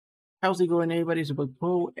How's it going, everybody? It's your boy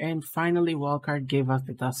Poe, and finally, Wildcard gave us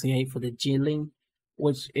the dossier for the Yi Ling,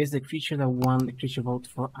 which is the creature that won the creature vote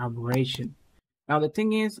for Aberration. Now, the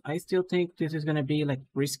thing is, I still think this is gonna be like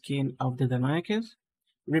reskin of the deinonychus,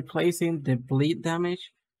 replacing the bleed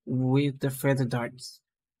damage with the feather darts.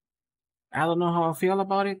 I don't know how I feel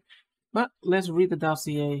about it, but let's read the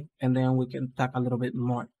dossier and then we can talk a little bit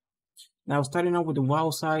more. Now, starting off with the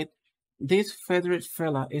wild side, this feathered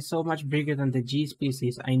fella is so much bigger than the G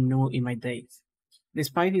species I knew in my days.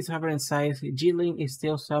 Despite his aberrant size, Yi Ling is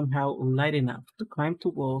still somehow light enough to climb to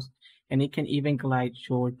walls, and it can even glide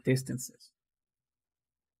short distances.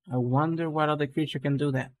 I wonder what other creature can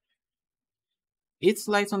do that. It's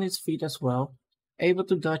light on its feet as well, able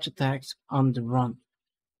to dodge attacks on the run.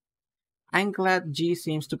 I'm glad G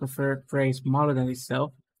seems to prefer prey smaller than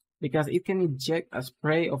itself, because it can eject a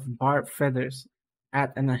spray of barbed feathers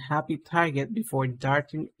at an unhappy target before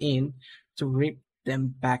darting in to rip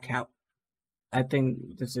them back out. I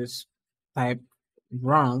think this is typed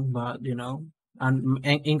wrong, but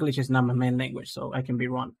English is not my main language, so I can be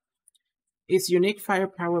wrong. Its unique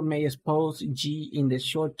firepower may expose G in the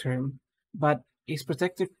short term, but its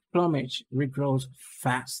protective plumage regrows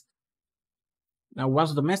fast. Now,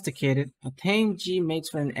 once domesticated, a tame G makes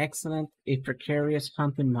for an excellent, if precarious,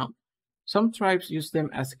 hunting mount. Some tribes use them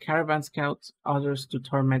as caravan scouts, others to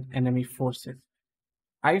torment enemy forces.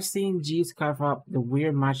 I've seen G's carve up the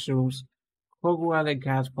weird mushrooms, coguale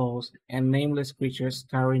gas balls, and nameless creatures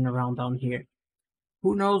scurrying around down here.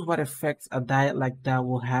 Who knows what effects a diet like that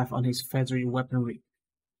will have on his feathery weaponry?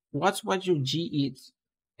 Watch what your G eats,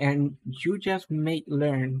 and you just may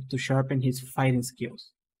learn to sharpen his fighting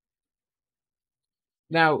skills.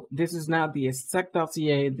 Now, this is not the exact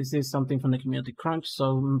dossier. This is something from the community crunch.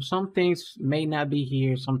 So some things may not be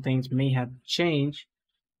here. Some things may have changed.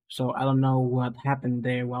 So I don't know what happened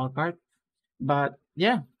there, wildcard. But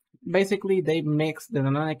yeah, basically they mixed the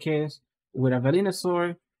deinonychus with a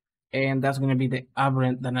velosaur, and that's gonna be the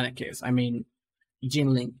aberrant deinonychus. I mean, Yi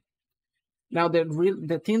Ling. Now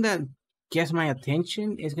the thing that gets my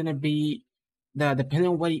attention is gonna be that depending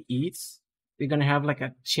on what he eats, they're gonna have like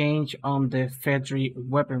a change on the feathery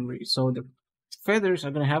weaponry. So the feathers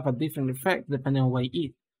are gonna have a different effect depending on what you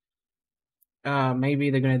eat.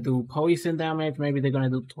 Maybe they're gonna do poison damage, maybe they're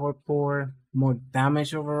gonna do torpor, more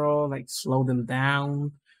damage overall, like slow them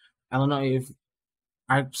down. I don't know if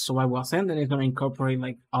ARK Survival Ascendant is gonna incorporate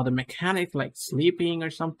like other mechanics like sleeping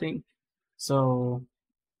or something. So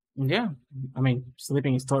yeah, I mean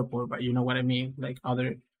sleeping is torpor, but you know what I mean, like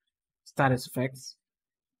other status effects.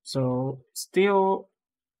 So still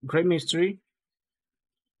great mystery.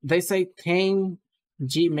 They say tame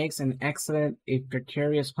G makes an excellent if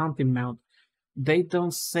precarious hunting mount. They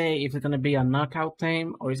don't say if it's gonna be a knockout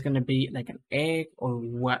tame or it's gonna be like an egg or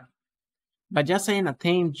what. But just saying a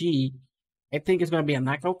tame G, I think it's gonna be a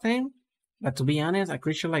knockout tame. But to be honest, a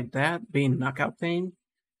creature like that being knockout tame,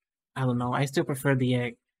 I don't know. I still prefer the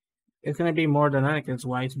egg. It's gonna be more dynamics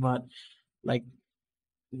wise, but like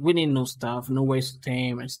we need new stuff, new ways to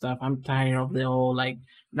tame and stuff. I'm tired of the whole like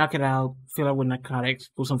knock it out, fill it with narcotics,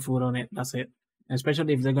 put some food on it. That's it.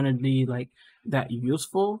 Especially if they're gonna be like that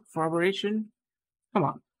useful for aberration. Come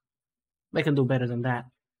on, they can do better than that,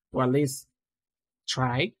 or at least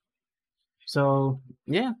try. So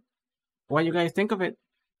yeah, what you guys think of it?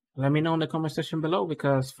 Let me know in the comment section below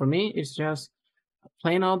because for me it's just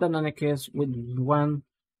plain old deinonychus with one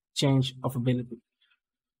change of ability.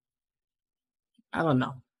 I don't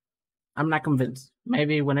know. I'm not convinced.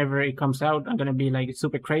 Maybe whenever it comes out, I'm gonna be like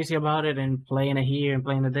super crazy about it and playing it here and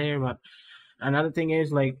playing it there. But another thing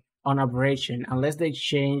is like on Aberration, unless they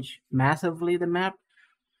change massively the map,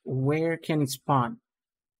 where can it spawn?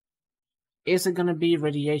 Is it gonna be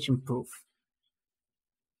radiation proof?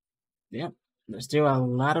 Yeah, there's still a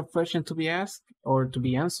lot of questions to be asked or to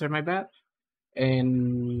be answered. My bad,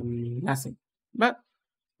 and nothing. But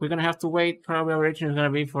we're gonna have to wait. Probably Aberration is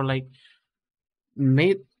gonna be for like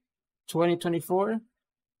mid 2024,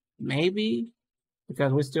 maybe,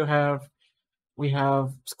 because we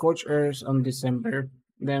have Scorched Earth on December,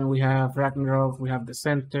 then we have Ragnarok, we have the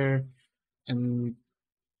Center, and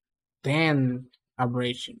then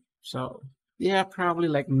Aberration. So yeah, probably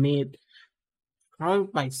like probably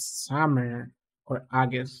by summer or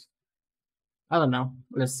August. I don't know.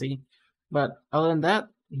 Let's see. But other than that,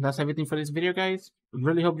 that's everything for this video, guys.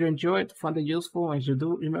 Really hope you enjoyed, found it useful. As you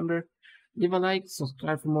do, remember, leave a like,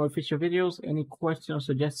 subscribe for more official videos. Any questions or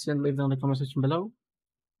suggestions, leave them in the comment section below.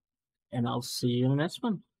 And I'll see you in the next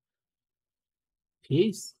one.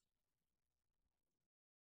 Peace.